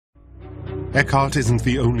Eckhart isn't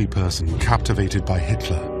the only person captivated by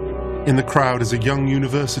Hitler. In the crowd is a young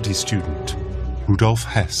university student, Rudolf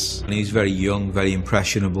Hess. And he's very young, very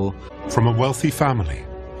impressionable. From a wealthy family,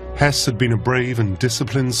 Hess had been a brave and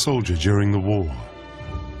disciplined soldier during the war.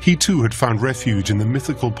 He too had found refuge in the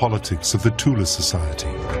mythical politics of the Thule Society.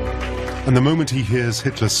 And the moment he hears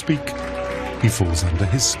Hitler speak, he falls under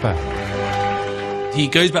his spell. He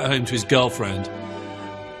goes back home to his girlfriend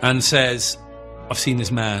and says, "I've seen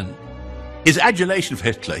this man." His adulation for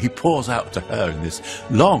Hitler, he pours out to her in this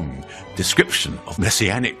long description of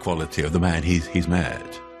messianic quality of the man he's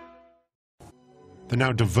met. The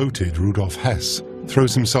now devoted Rudolf Hess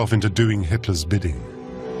throws himself into doing Hitler's bidding.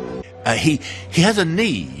 He has a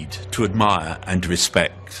need to admire and to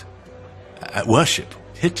respect, worship.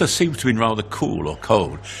 Hitler seems to have been rather cool or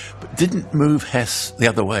cold, but didn't move Hess the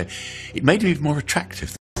other way. It made him even more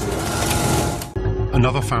attractive.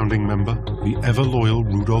 Another founding member, the ever-loyal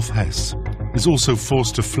Rudolf Hess, is also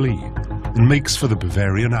forced to flee and makes for the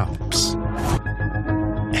Bavarian Alps.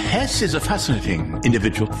 Hess is a fascinating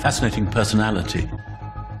individual, fascinating personality.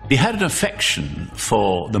 He had an affection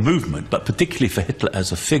for the movement, but particularly for Hitler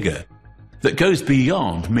as a figure, that goes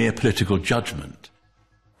beyond mere political judgment.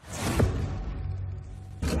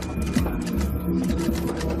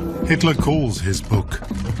 Hitler calls his book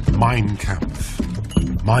Mein Kampf,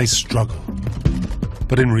 My Struggle.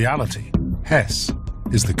 But in reality, Hess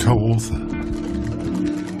is the co-author.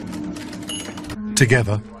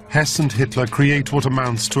 Together, Hess and Hitler create what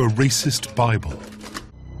amounts to a racist Bible.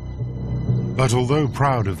 But although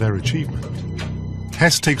proud of their achievement,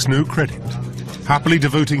 Hess takes no credit, happily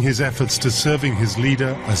devoting his efforts to serving his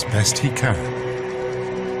leader as best he can.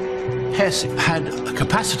 Hess had a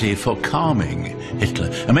capacity for calming Hitler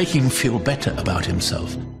and making him feel better about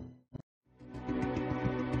himself.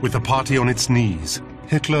 With the party on its knees,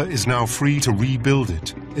 Hitler is now free to rebuild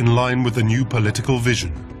it in line with the new political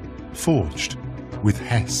vision, forged with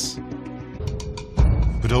Hess.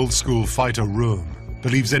 But old-school fighter Röhm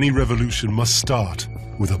believes any revolution must start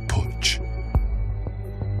with a putsch.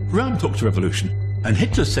 Röhm talks revolution, and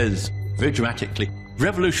Hitler says, very dramatically,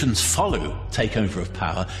 revolutions follow takeover of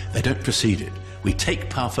power, they don't precede it. We take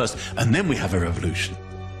power first, and then we have a revolution.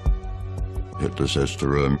 Hitler says to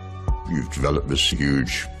Röhm, "You've developed this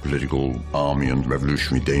huge political army and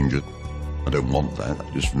revolutionary danger. I don't want that.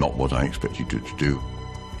 It's not what I expect you to do."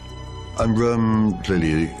 And Röhm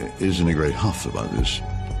clearly is in a great huff about this.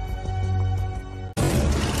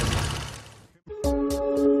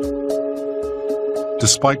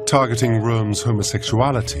 Despite targeting Röhm's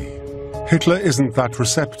homosexuality, Hitler isn't that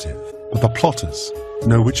receptive, but the plotters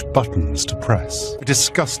know which buttons to press. A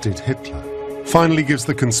disgusted Hitler finally gives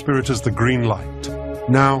the conspirators the green light.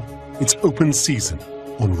 Now, it's open season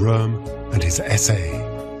on Röhm and his SA.